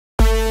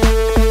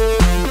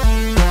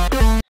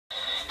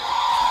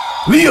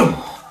Liam,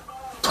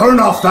 turn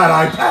off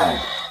that iPad.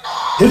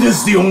 It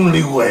is the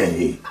only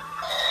way.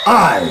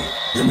 I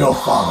am your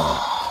father.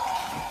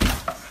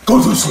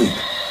 Go to sleep.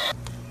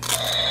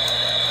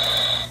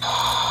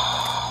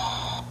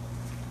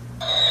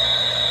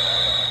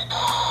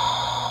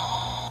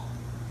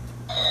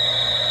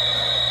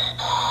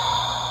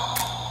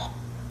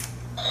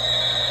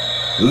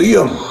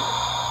 Liam,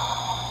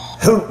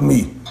 help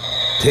me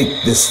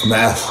take this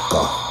mask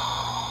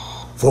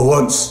off. For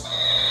once,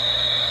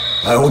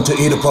 I want to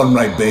eat upon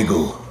my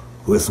bagel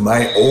with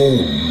my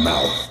own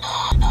mouth.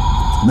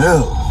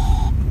 Mel,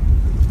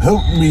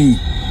 help me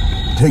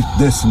take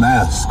this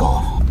mask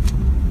off.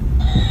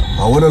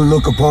 I want to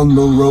look upon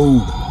the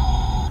road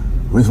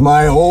with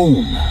my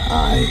own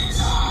eyes.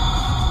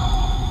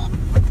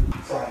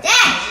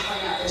 Dad!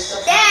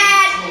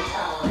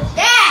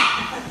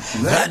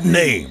 That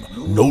name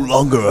no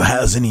longer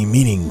has any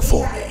meaning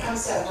for me.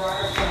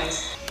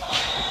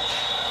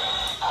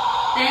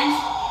 Ben,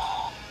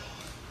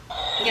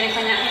 you gonna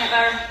clean that peanut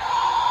butter?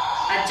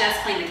 I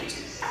just cleaned the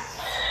kitchen.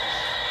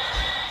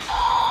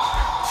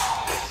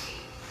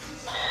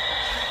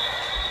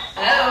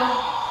 Hello?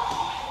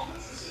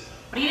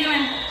 What are you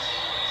doing?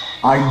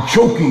 I'm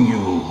choking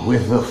you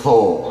with the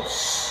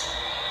Force.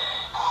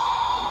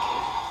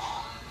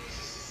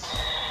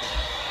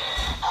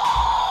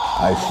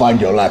 I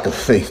find your lack of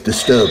faith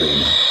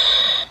disturbing.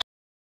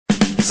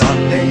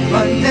 Sunday,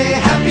 Monday,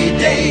 happy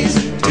days.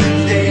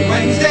 Tuesday,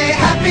 Wednesday,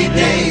 happy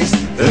days.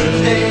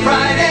 Thursday,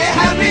 Friday,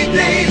 happy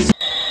days.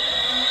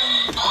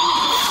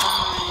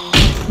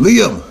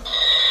 Liam,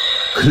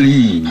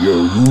 clean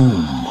your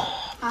room.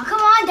 Oh,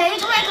 come on, Daddy.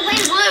 Told me I could play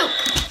as Luke.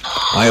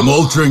 I am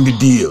altering the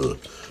deal.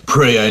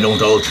 Pray I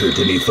don't alter it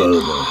any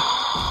further.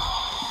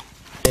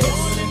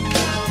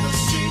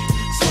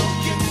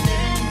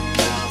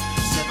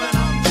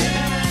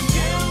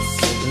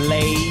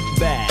 Laid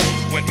back.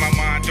 With my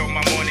mind on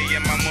my money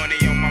and my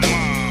money on my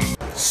mom.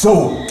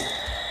 So,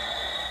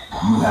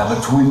 you have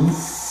a twin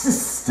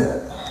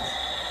sister.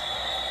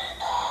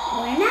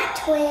 We're not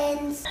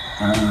twins.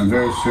 On a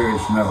very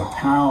serious note,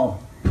 how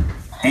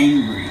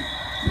angry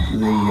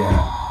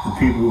the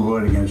people who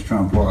voted against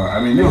Trump are. I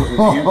mean, this is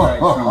the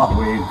anti-Trump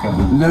wave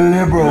coming. The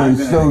liberal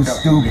is so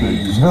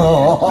stupid.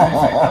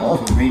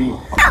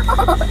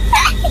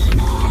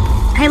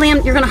 Hey,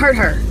 Liam, you're gonna hurt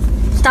her.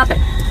 Stop it.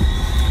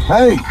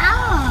 Hey!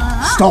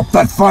 Stop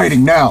that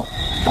fighting now!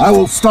 I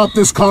will stop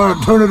this car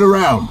and turn it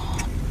around.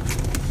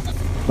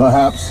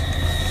 Perhaps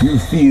you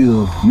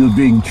feel you're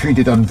being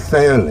treated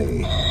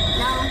unfairly.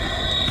 No.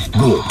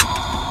 Good.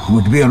 It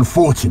would be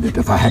unfortunate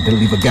if I had to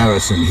leave a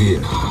garrison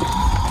here.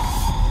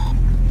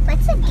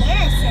 What's a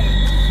garrison?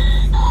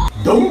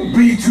 Don't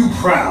be too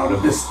proud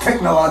of this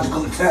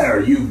technological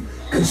terror you've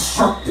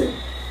constructed.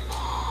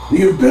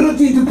 The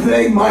ability to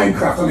play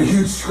Minecraft on a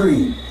huge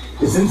screen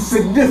is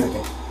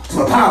insignificant to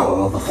the power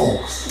of the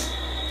Force.